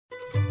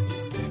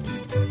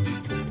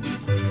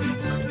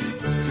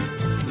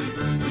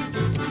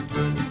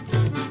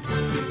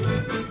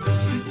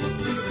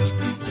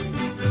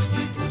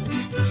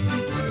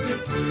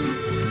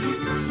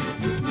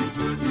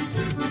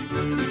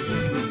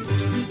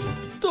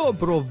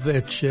Dobro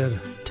večer,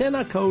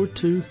 tēnā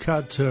koutou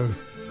katoa.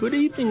 Good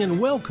evening and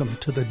welcome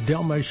to the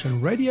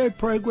Dalmatian Radio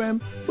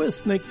program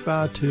with Nick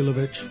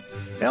Bartulovich.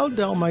 Our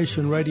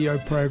Dalmatian Radio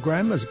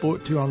program is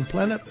brought to you on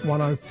Planet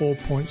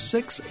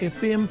 104.6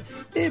 FM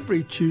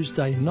every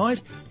Tuesday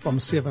night from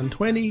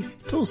 7:20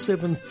 till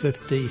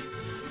 7:50.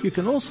 You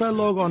can also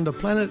log on to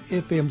Planet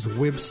FM's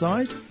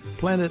website,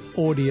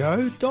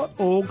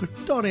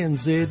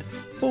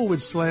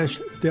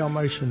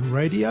 planetaudio.org.nz/Dalmatian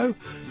Radio,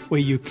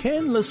 where you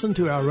can listen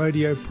to our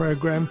radio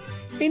program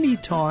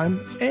anytime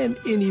and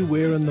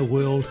anywhere in the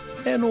world,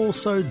 and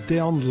also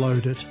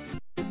download it.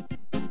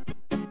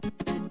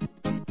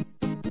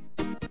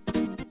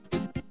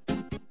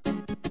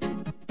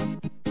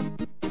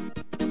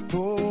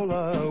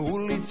 Pola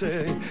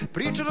ulice,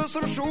 pričao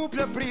sam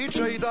šuplja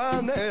priča i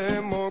da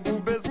ne mogu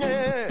bez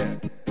nje.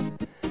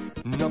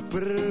 Na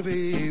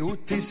prvi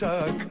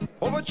utisak,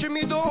 ovo će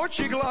mi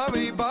doći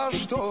glavi,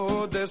 baš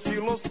to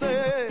desilo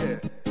se.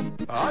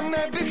 A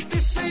ne bih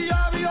ti se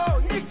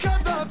javio,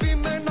 nikada bi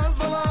me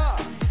nazvala,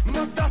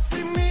 no da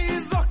si mi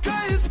iz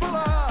oka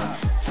ispala.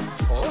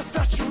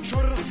 Ostaću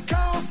čvrst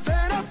kao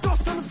stena, to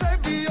sam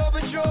sebi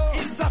obećao,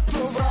 i zato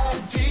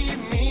vrati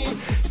mi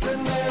se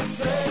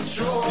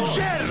nesrećo.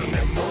 Jer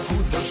ne mogu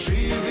da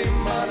živim,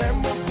 a ne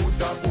mogu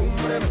da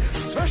umrem,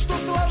 sve što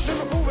slažem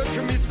uvek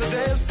mi se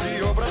desi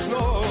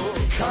obratno.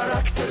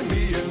 Karakter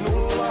mi je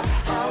nula,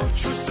 al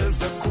ću se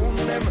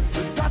zakunem,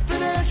 da te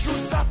neću,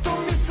 zato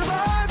mi se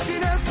vrati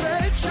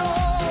nesrećo.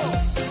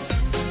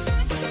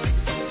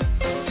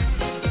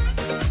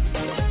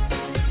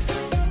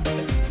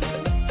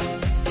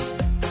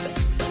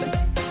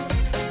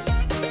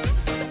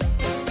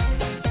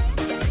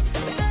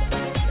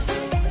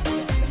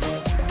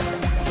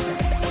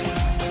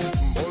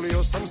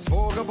 Molio sam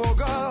svoga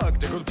Boga,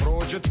 gde god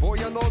prođe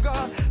tvoja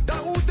noga, da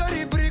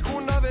udari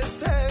brigu na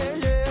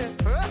veselje.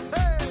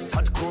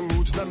 Sad ko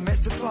lud na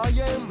mesec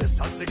lajem,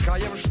 sad se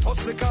kajem, što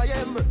se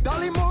kajem, da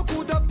li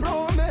mogu da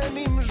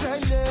promenim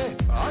želje?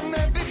 A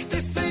ne bih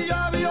ti se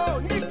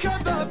javio,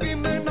 nikada bi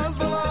me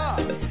nazvala,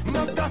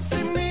 no da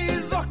si mi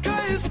iz oka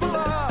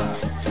ispala.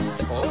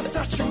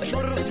 Ostaću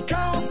čvrst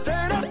kao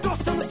stena, to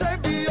sam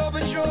sebi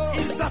obećao,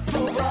 i zato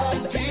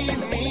vrati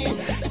mi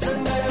se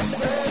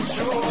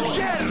nesrećo.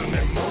 Jer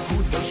ne mogu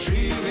da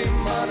živim,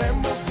 a ne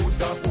mogu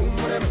da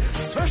umrem,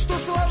 sve što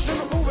slažem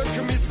uvek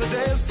mi se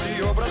desi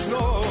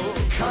obratno.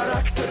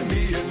 Karakter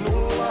mi je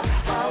nula,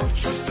 al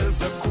ću se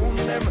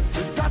zakunem,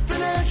 da te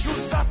neću,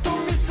 zato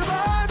mi se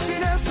vrati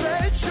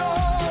nesrećo.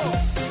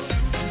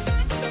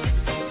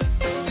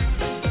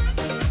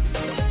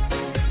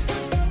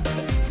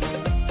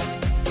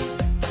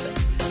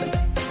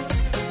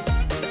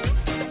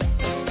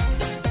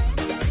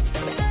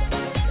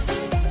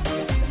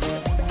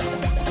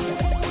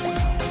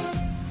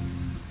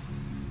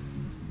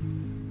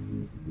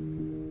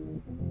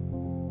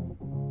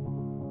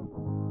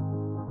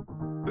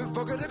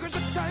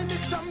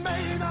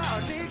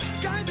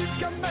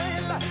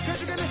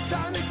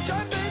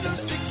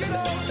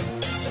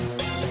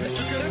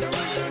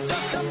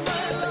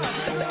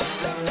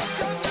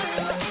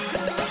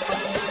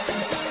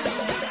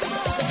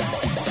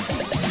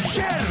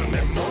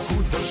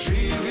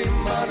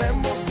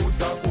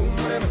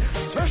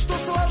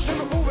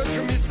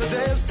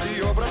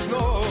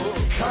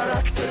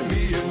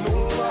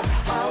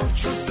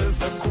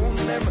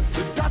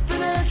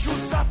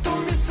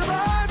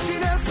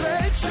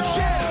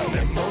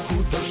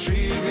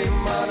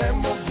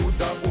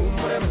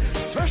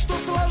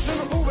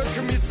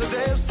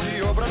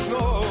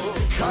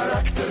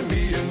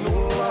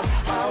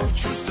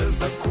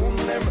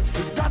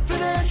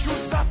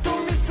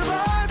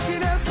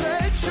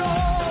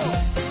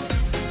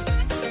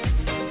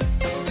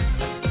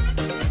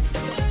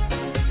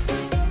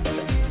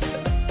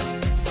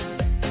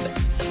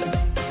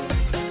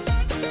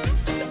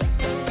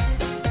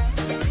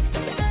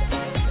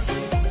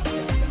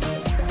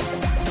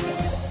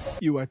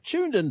 You are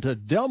tuned into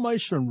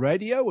Dalmatian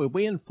Radio, where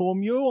we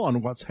inform you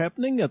on what's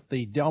happening at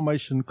the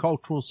Dalmatian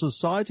Cultural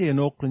Society in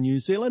Auckland, New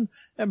Zealand,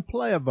 and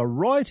play a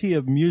variety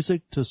of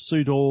music to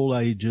suit all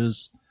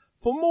ages.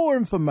 For more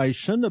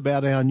information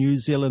about our New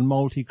Zealand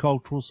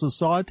Multicultural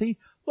Society,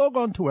 log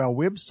on to our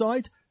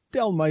website,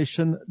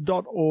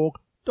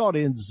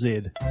 dalmatian.org.nz.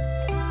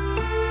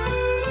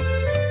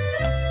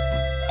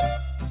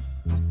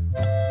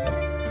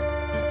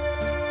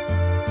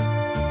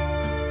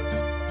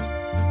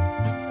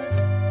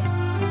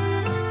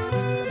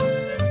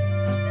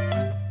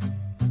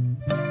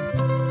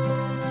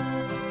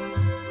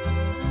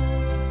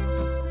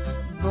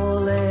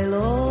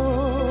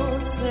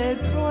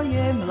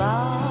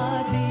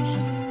 Mladić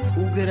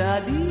u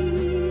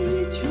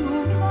gradiću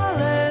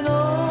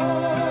maleno,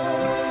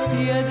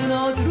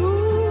 jedno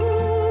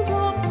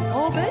drugom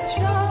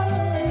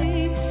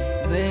obećali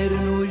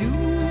vernu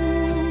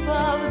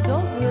ljubav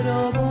do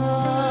groba.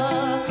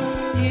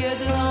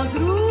 Jedno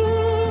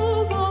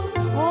drugom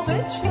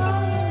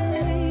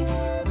obećali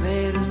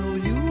vernu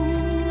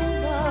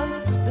ljubav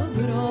do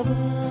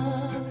groba.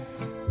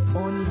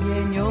 On je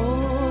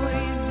njoj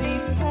zi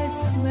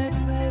pesme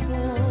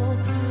pevo,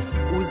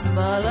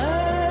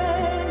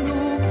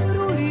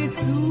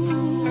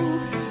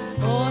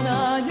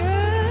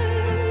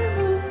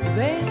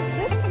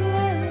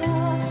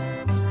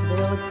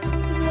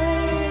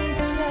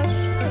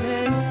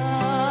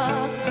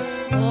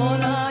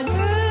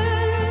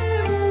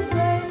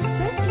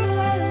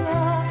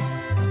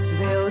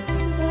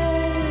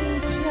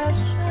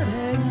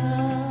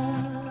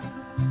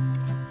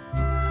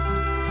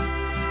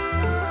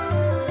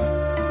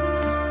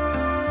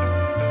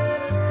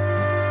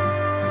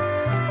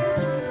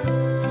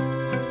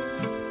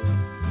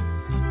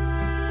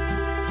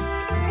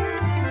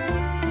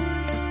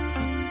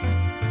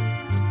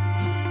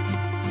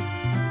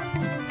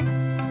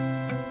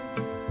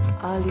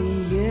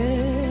 ali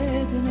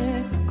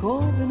jedne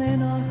kobne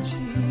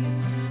noći,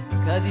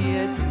 kad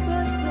je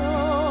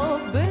cvetao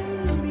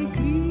beli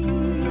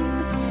krin,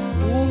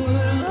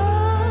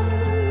 umrla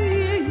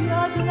je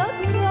jadna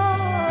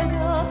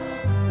draga,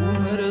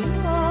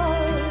 umrla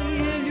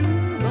je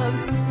ljubav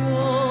s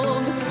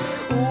njom,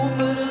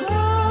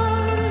 umrla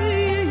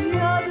je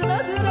jadna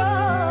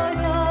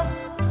draga,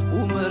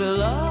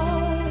 umrla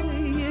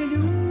je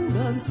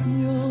ljubav s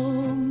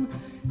njom.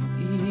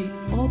 I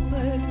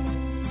opet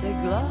se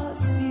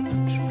glasi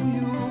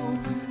čuju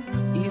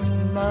iz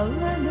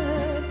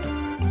malene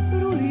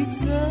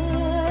frulice,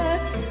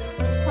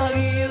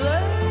 ali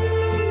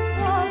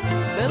lepa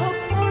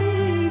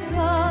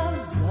belopojka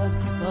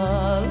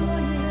zaspala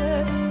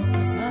je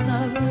za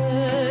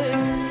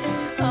navek,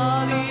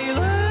 ali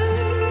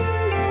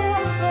lepa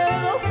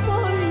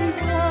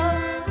belopojka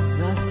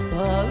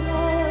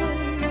zaspala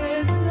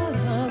je za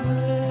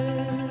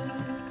navek.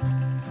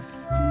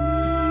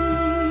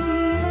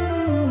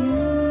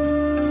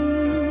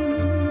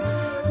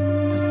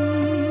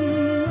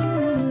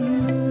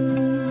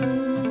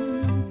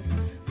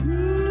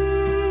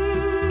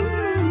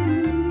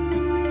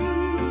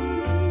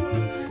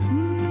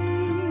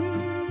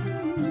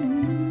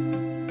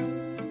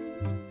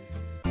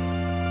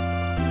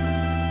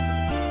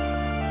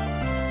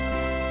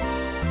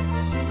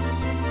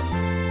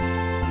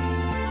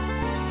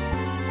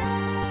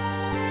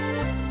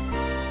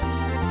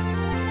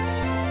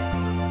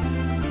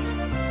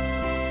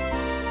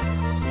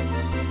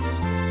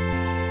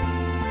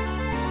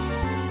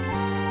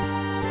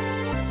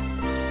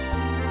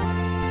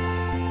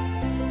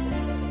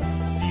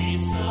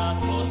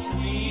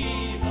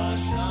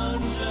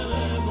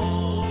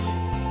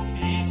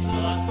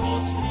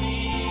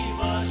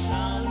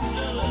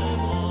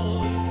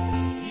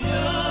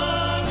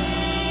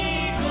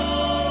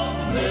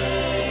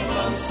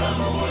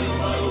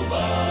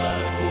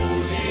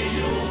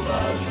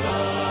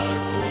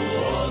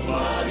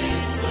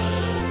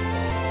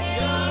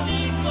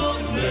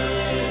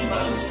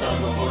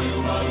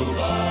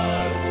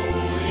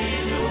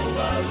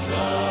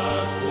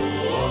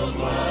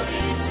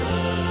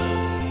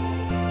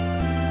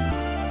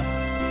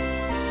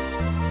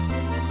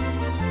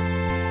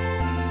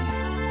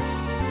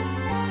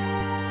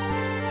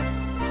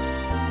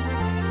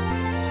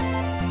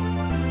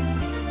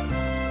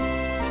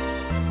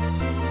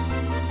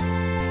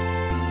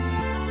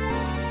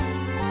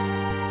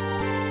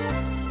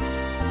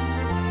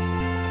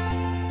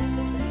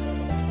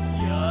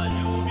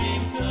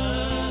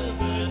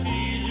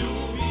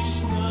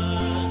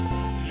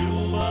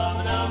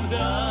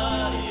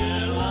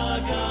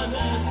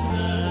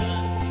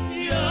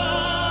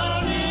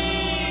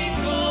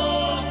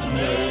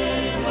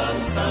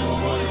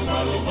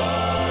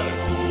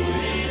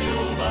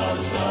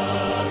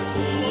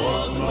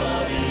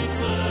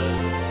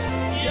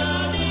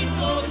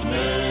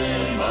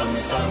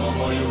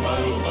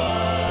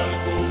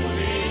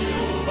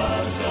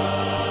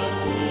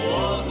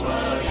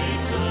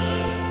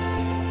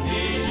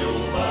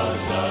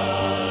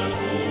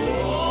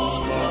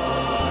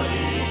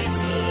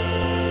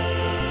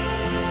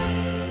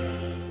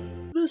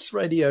 This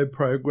radio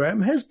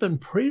program has been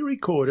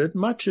pre-recorded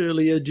much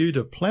earlier due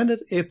to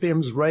Planet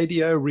FM's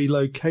radio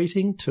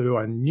relocating to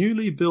a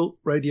newly built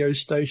radio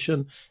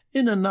station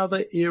in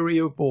another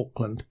area of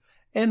Auckland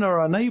and are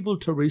unable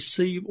to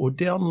receive or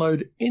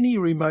download any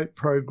remote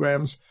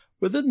programs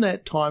within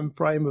that time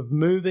frame of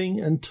moving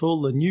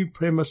until the new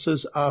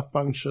premises are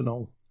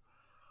functional.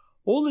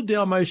 All the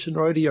Dalmatian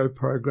radio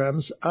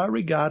programs are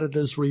regarded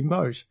as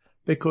remote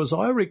because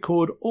I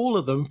record all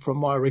of them from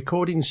my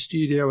recording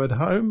studio at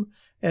home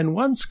and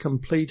once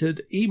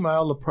completed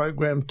email the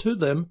program to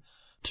them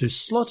to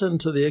slot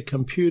into their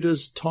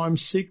computer's time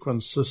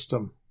sequence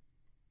system.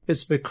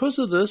 It's because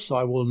of this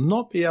I will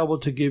not be able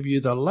to give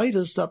you the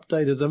latest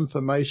updated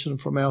information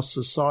from our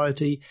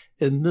society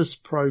in this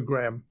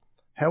program.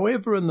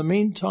 However, in the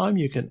meantime,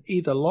 you can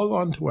either log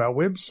on to our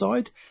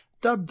website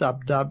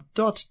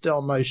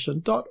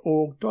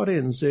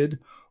www.dalmatian.org.nz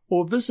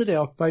or visit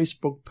our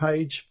Facebook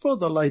page for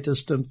the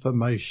latest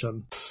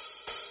information.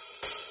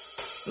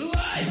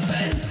 Live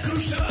Band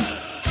Kruševac.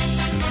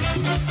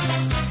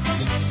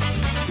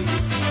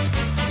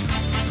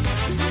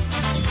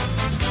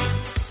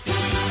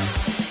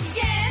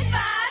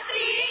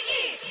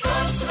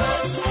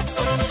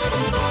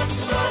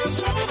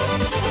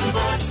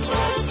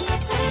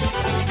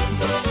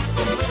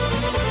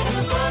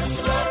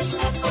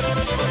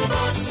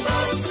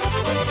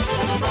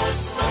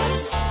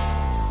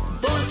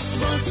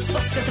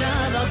 Bocka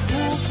trava,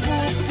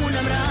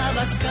 puna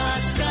mrava,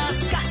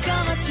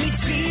 skakavac mi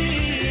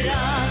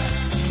svira.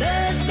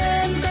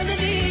 Mene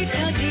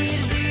vika,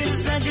 dir,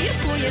 za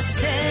dirkuje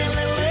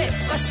sele,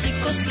 lepa si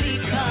ko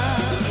slika.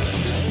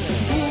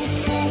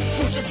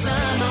 Puče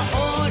sama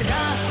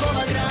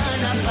orahova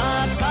grana,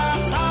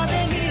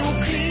 pade mi u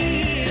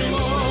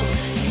krilo.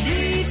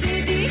 Di,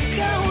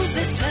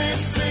 kauze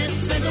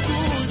sve do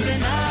bluze,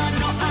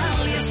 nano,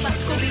 ali je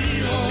slatko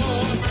bilo.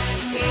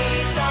 I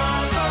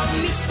tako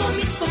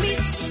mic po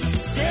mic,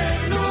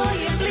 sedno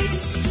je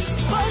blic,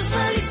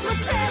 smo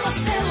celo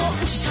selo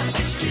u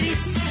šabački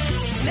ric.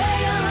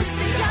 Smejala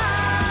se ja,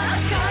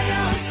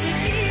 kajao se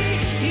ti,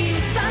 i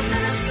dan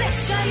danas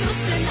sećaju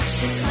se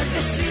naše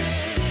svadbe svi.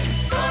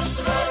 Boc,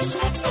 boc,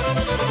 boc,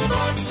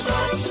 boc,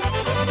 boc, boc.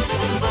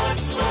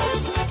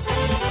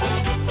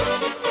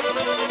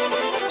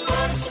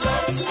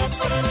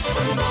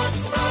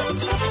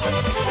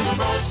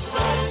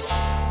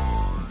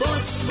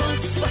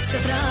 Bocka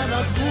trava,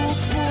 vuk,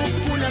 vuk,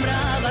 puna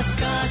mrava,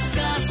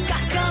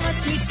 skakavac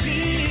mi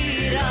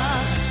svira.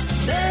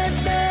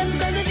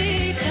 Bebe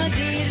vika,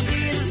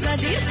 dir, za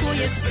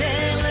dirkuje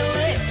sele,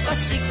 lepa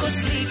si ko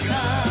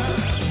slika.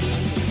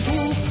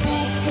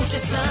 Puče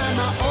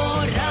sama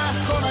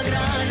orahova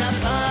grana,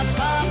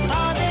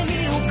 pade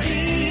mi u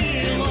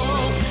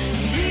krilo.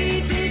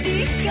 Di,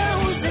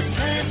 kauze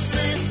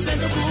sve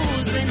do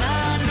bluze,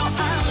 nano,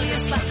 ali je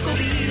slatko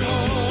bilo.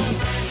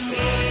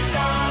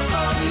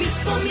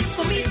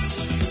 Mic,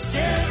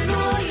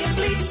 serno je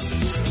blic,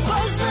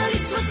 pozvali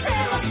smo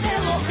celo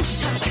selo u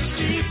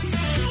šabački ric.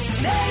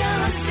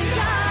 Smejala se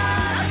ja,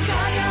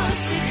 kajao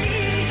se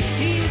ti,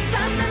 i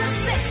dan danas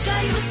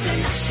sećaju se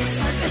naše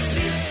svadbe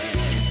svi.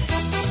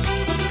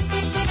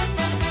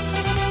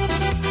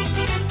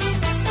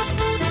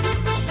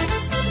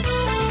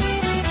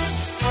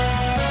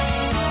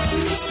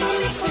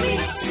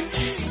 Mic,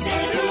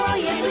 serno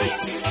je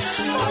blic,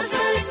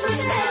 pozvali smo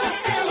celo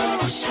selo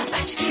u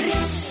šabački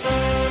ric.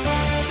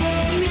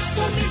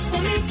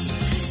 Mic,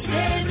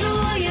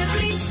 sernuo je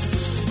blic,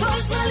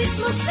 pozvali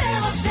smo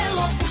celo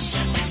selo u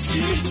šabački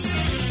ric.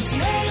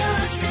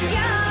 Smejala se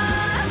ja,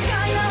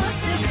 kajao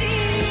se ti,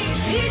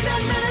 i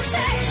dan danas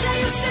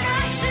sećaju se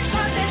naše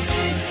svadbe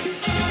svi.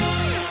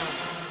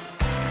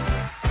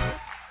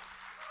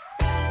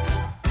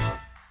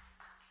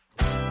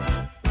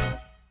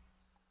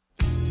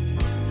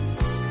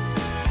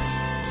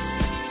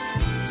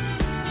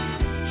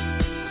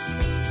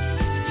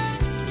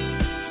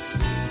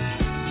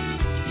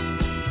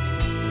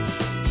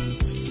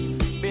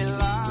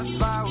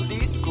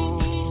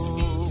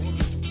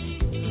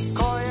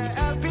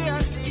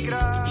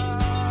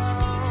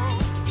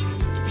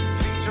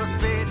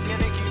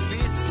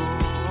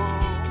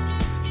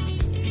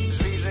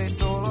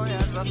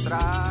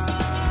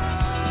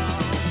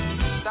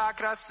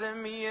 Takrat se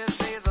mi je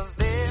že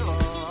zazdelo,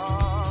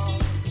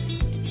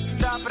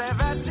 da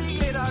preveč ti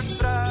gledaš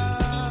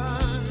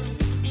stran.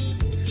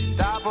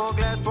 Ta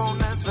pogled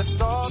poln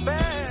zvestobe,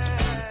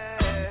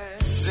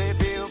 že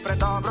bil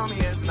predobro mi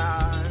je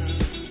znan.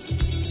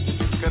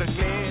 Ker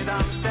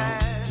gledam te,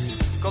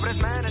 ko brez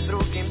mene z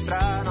drugim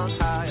stran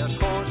odhajaš,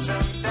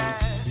 hočem te,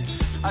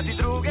 a ti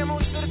drugemu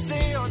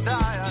srce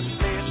oddajaš,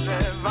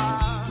 pleševa.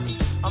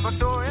 Ampak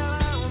to je le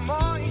v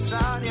mojih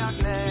sanjah,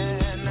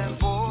 ne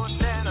bo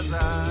te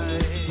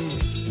nazaj.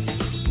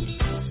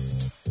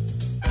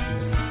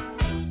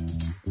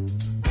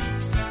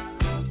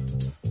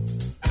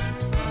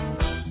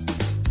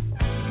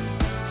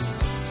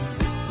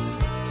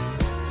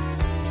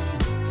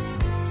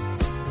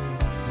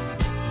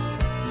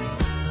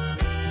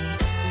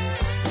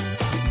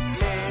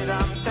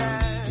 Gledam te,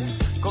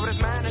 ko brez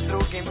mene z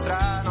drugim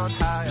stran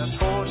odhajaš,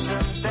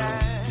 hočem te,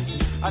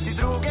 a ti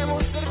drugemu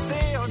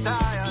srce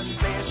oddajaš,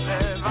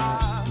 pleševa.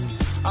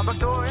 Ampak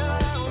to je le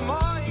v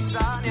mojih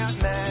sanjah,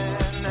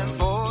 ne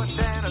bo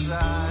te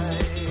nazaj.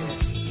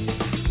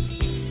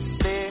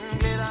 Sten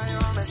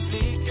gledajo me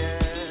slike,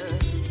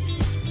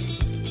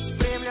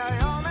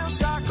 spremljajo me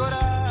vsak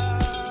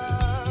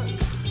korak.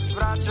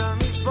 Vrača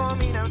mi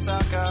spomine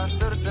vsaka,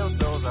 srce v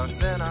solzah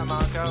se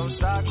namaka,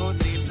 vsak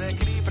utrip se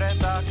kri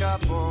pretaka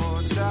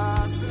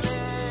počasneje.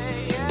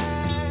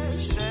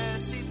 Še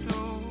si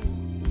tu,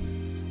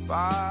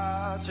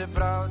 pa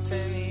čeprav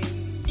te ni,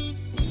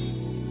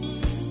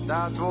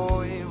 da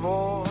tvoj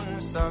von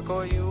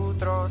vsako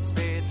jutro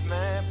spet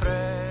me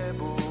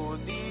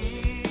prebudi.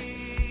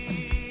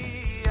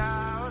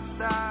 Ja, od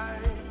zdaj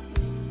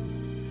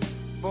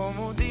bom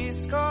v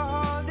disko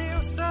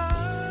hodil sam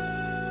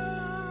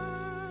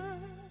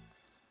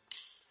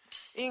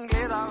in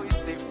gledal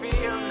isti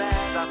film, ne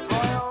da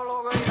svojo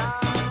vlogo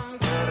igram.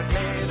 Ker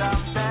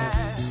gledam te,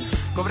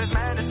 ko brez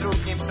mene z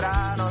drugim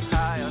stran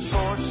odhajaš,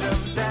 hočem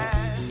te,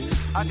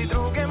 a ti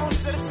drugemu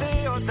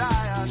srce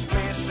oddajaš,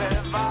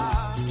 pleševa.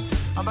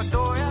 Ampak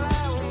to je le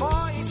v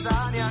mojih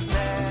sanjah,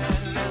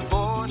 ne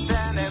bo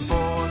te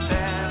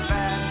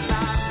več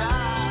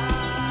nazaj.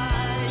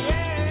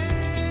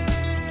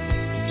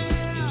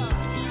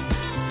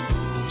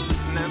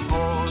 Ne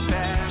bo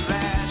te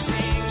več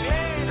in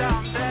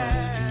gledam te,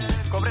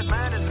 ko brez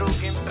mene z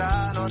drugim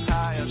stran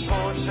odhajaš,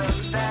 hočem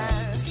te,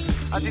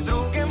 a ti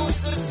drugemu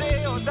srce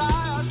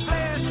oddajaš,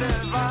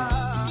 pleševa.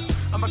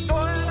 Ampak to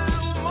je le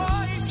v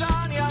mojih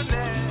sanjah,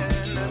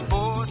 ne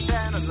bo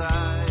te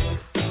nazaj.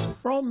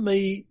 From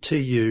me to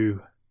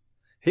you.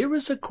 Here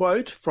is a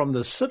quote from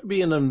the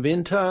Serbian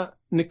inventor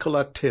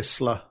Nikola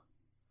Tesla.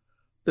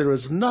 There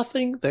is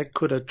nothing that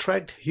could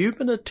attract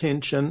human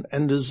attention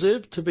and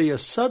deserve to be a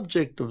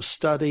subject of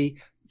study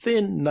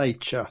than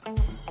nature.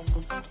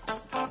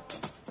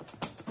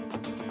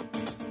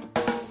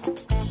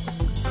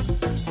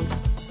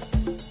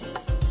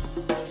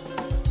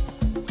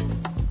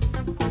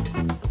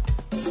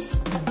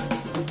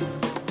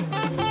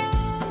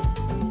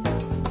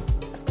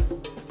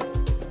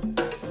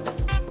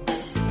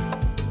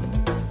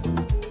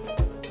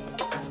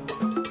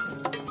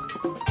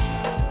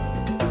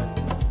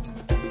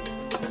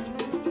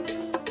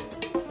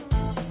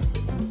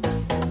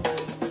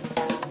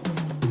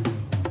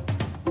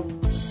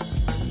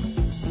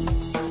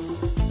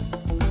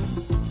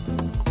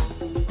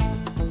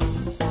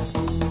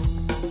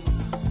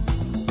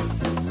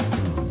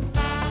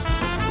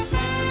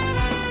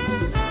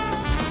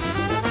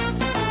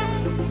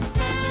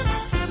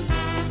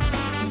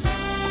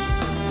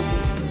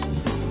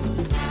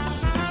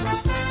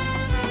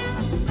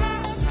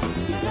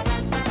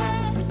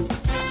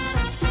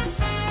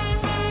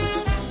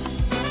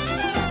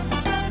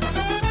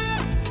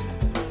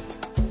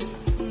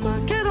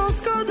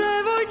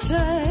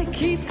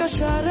 neka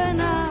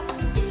šarena,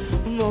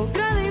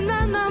 mokra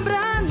linana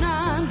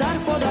brana, dar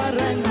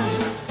podarena.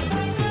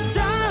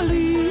 Da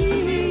li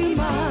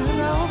ima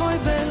na ovoj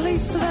beli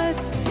svet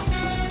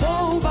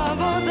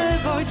poubavo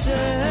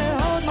devojče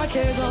od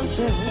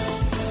Makedonče?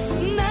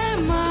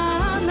 Nema,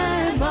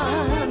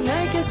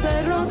 neke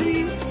se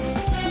rodi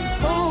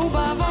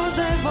poubavo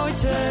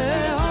devojče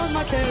od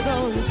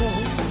Makedonče.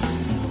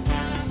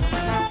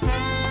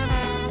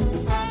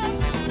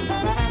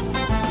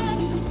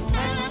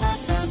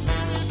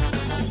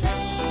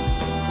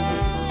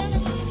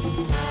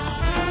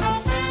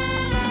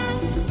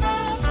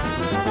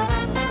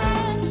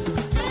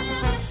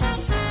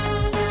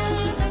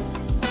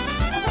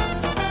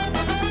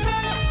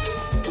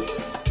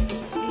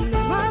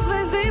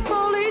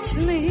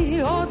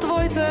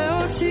 Otvojte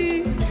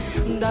oči,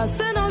 da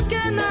se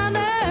noge na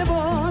nebo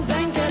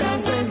denke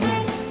razeni.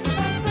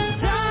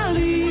 Da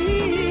li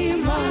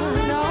ima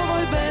na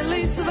ovoj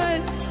beli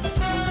svet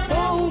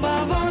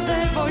poubavo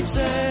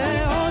devojče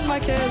od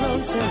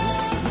Makedonče?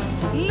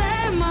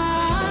 Nema,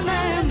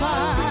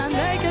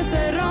 neke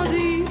se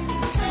rodi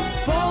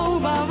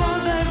poubavo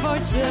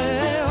devojče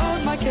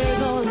od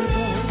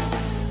Makedonče.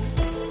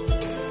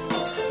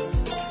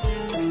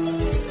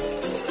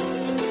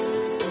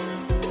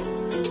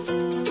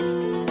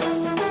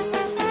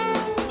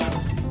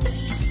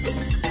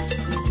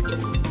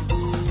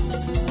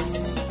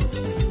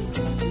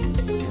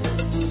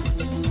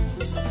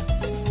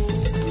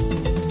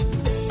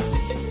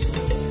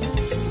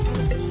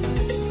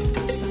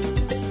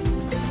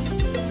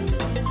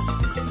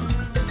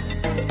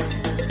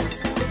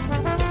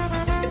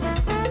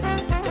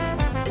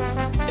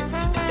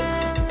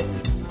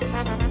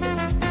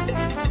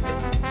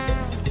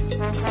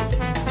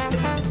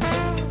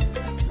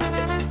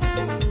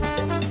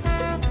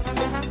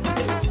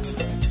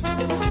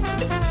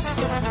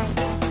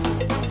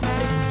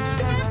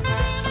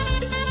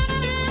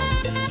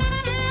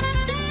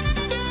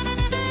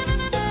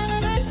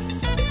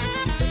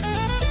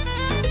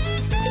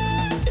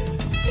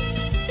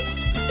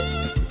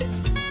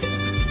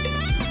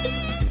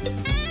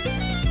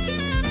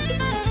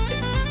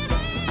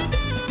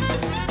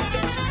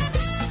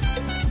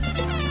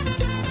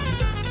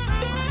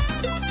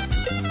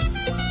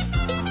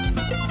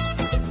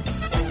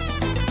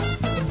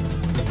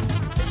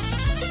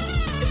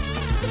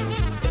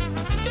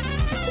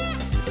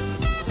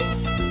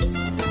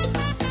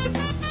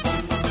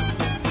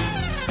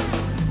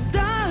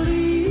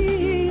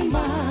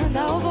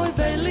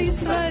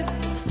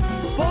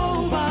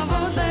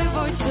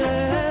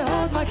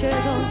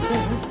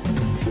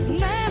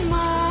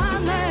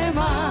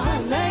 Nema,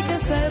 neke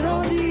se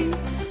rodi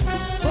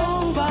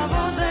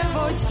poubavo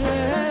devojče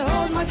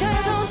od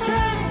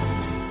Makedonče.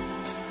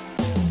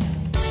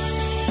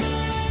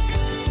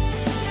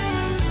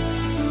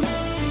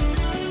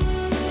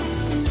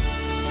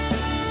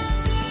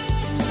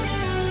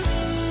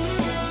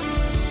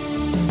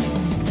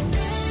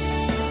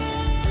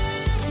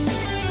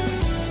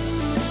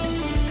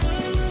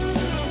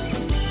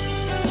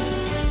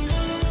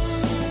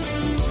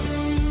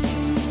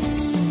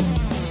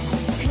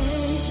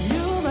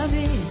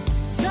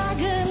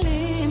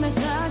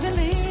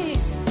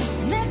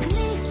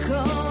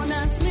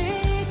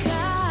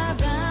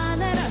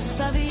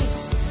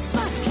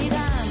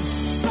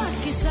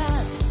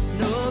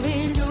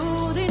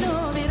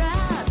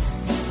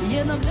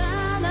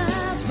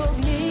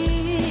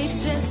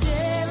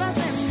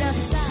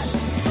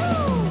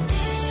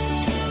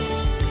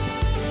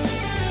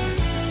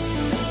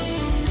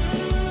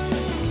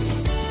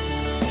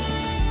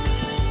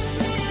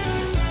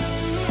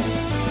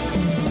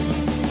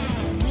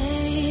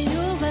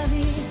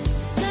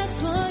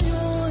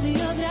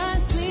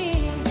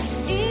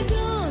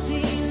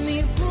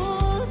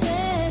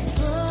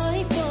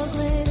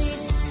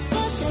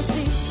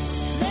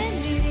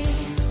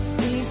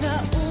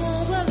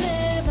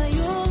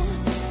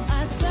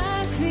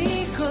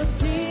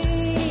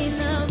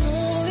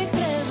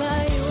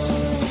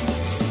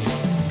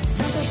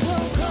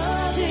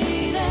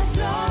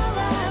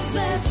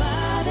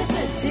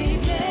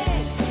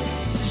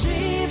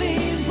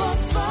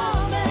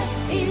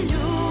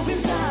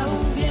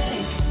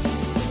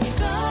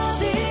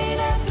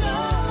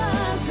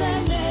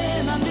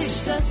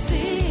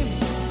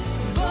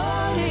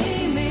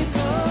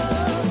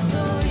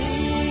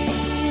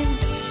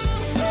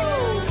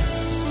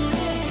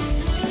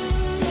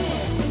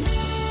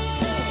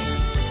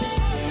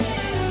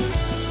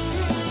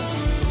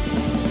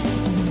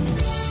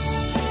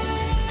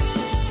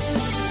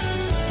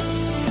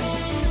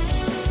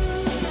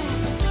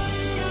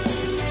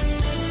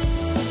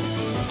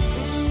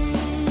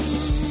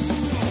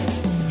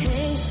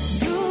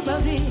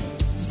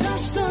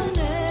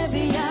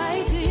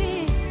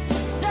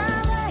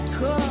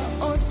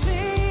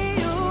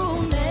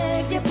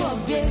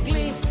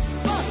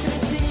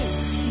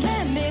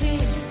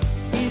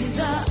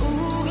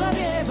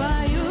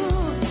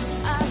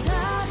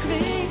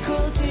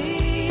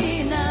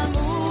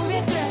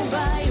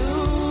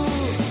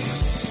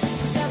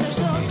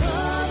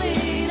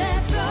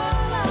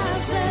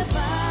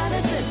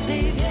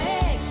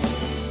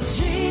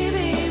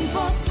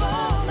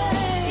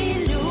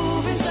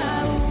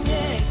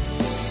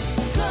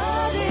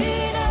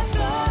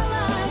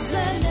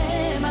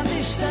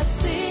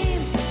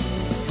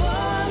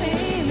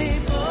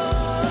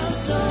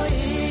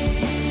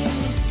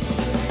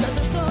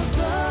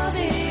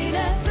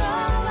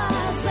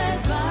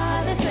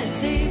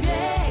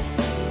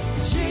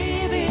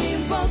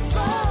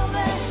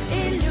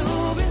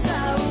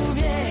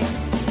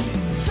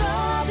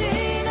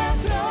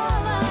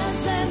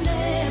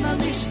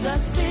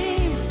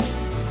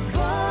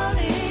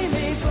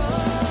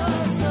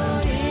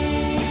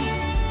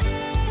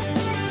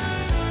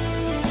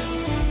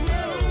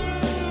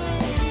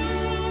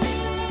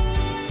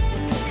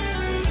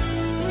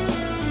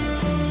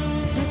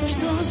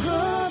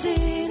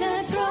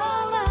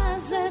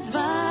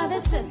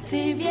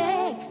 20.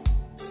 vijek.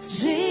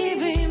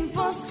 Živim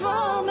po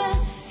svome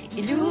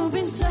i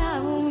ljubim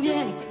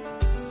zauvijek.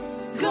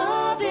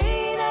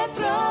 Godine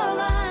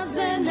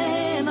prolaze,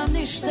 nemam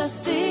ništa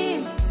s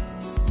tim.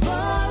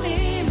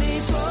 Volim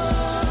i postojim.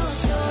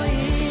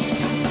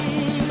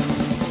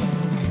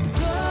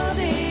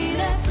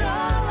 Godine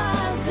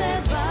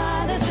prolaze,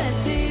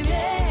 20.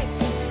 vijek.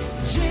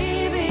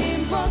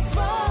 Živim po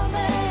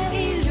svome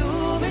i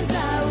ljubim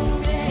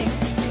zauvijek.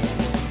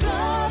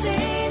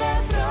 Godine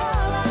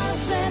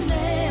prolaze,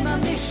 nemam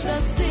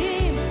ništa s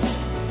tim.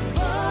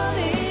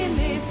 Volim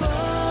i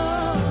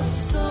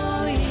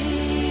postojim.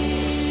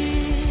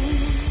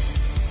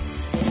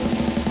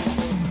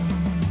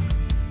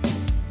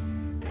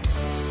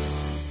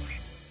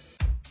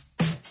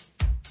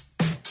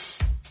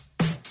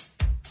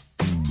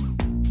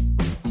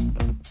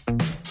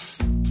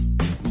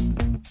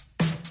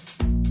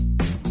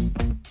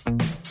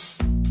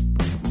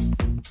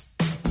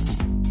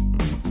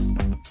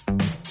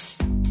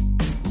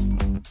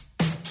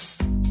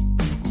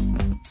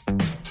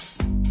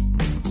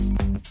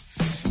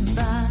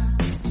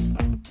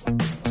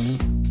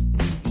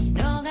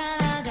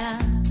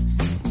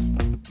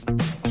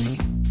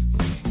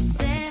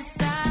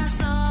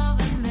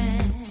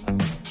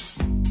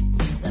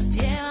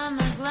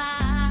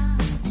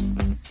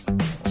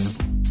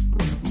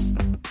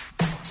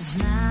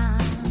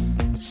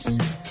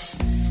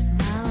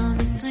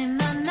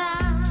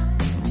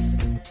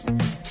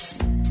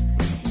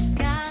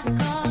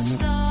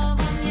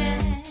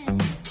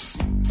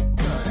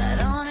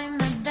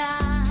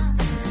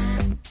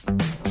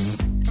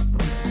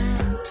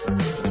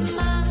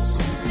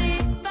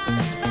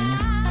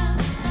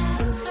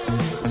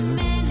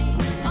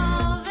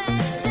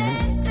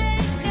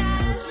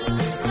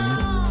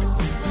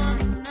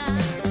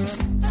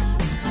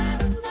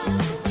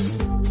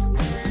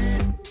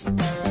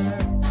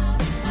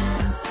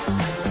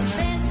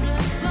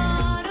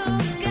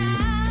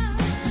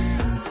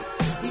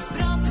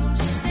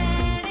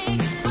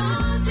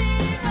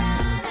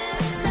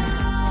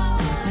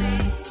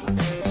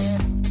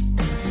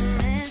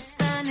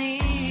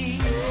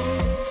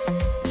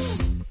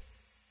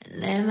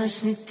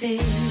 Nemaš ni ti,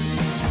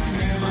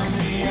 nemam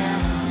ni ja,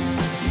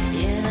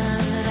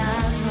 jedan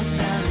razlog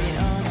da bi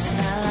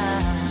ostala.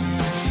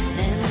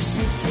 Nemaš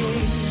ni ti,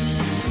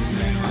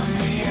 nemam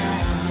ni ja,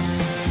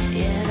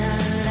 jedan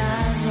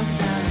razlog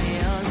da bi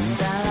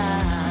ostala.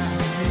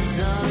 Ne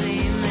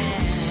zovi me,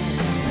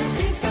 ne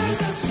pitaj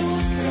za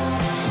sutra,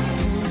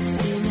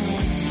 pusti me,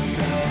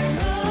 sutra je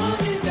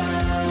novi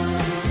dan.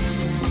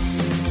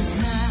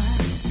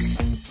 Znak,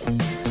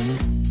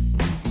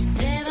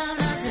 trebam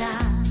na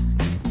zrak.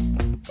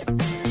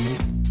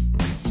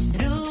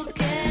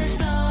 Ruke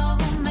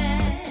zovu me,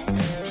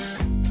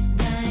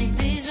 da ih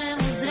dižem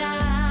u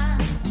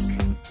zrak.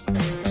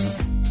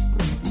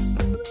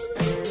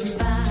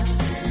 Bas,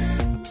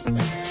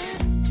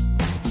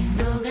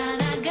 duga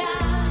na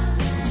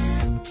gas.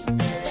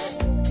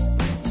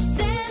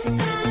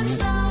 Cesta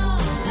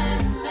zove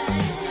me,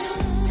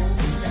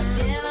 da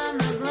pjevam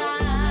na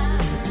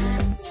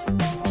glas.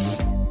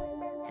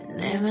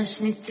 Nemaš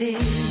ni ti,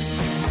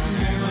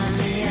 nemam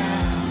ni ja,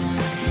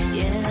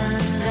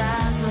 jedan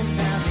razlog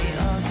da bi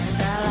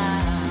ostala.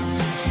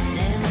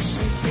 Nemaš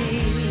ni ti,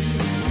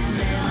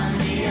 nemam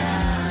ni ja,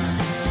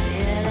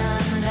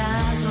 jedan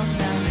razlog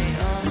da bi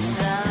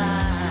ostala.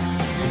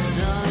 Ne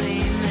zovi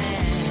me,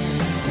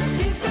 ne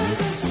pitaj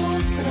za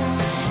sutra,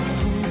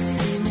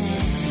 pusti me,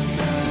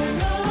 sutra je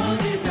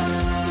novi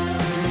dan.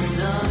 Ne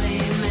zovi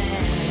me,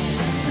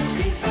 ne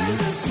pitaj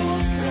za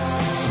sutra,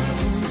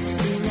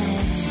 pusti me,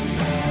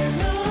 sutra je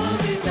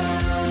novi dan.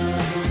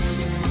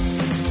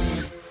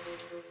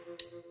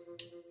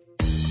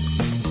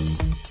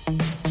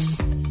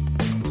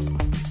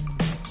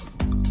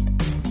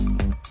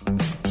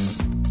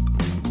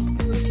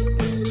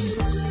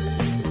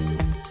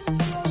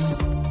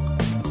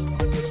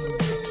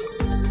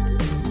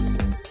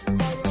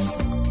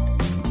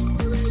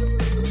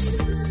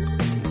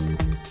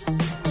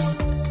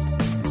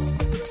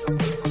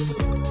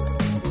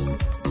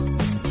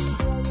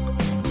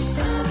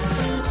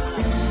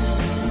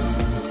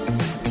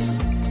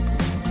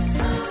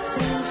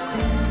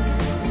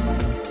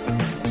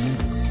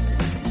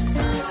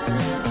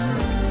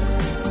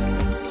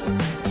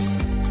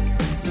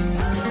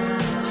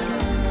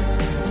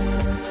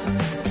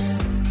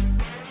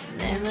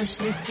 Nemaš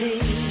ni ti,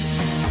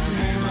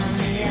 nemam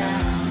ni ja,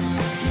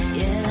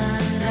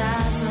 jedan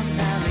razlog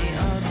da bi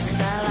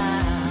ostala.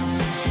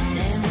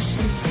 Nemaš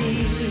ni ti,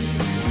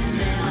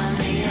 nemam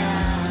ni ja,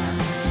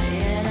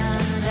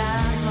 jedan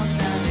razlog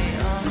da bi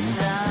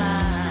ostala.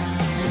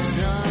 Ne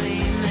zovi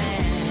me,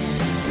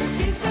 ne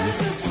pitaj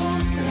za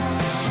sutra,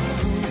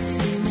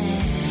 pusti me,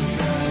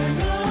 sutra je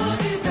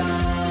novi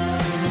dan.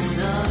 Ne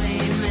zovi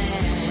me,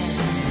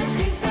 ne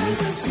pitaj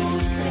za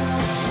sutra,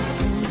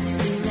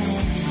 pusti me,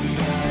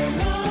 sutra je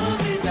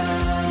novi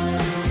dan.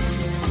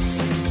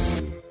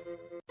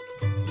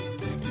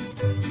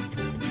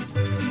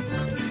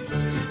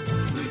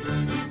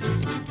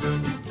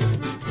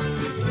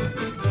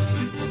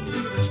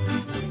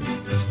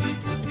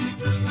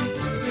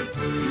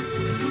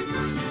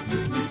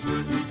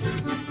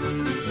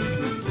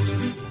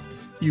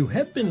 You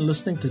have been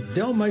listening to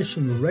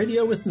Dalmatian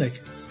Radio with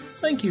Nick.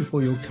 Thank you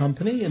for your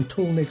company.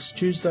 Until next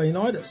Tuesday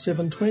night at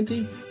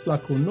 7:20,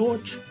 Lako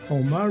Norch,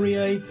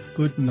 Omarie,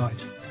 good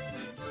night.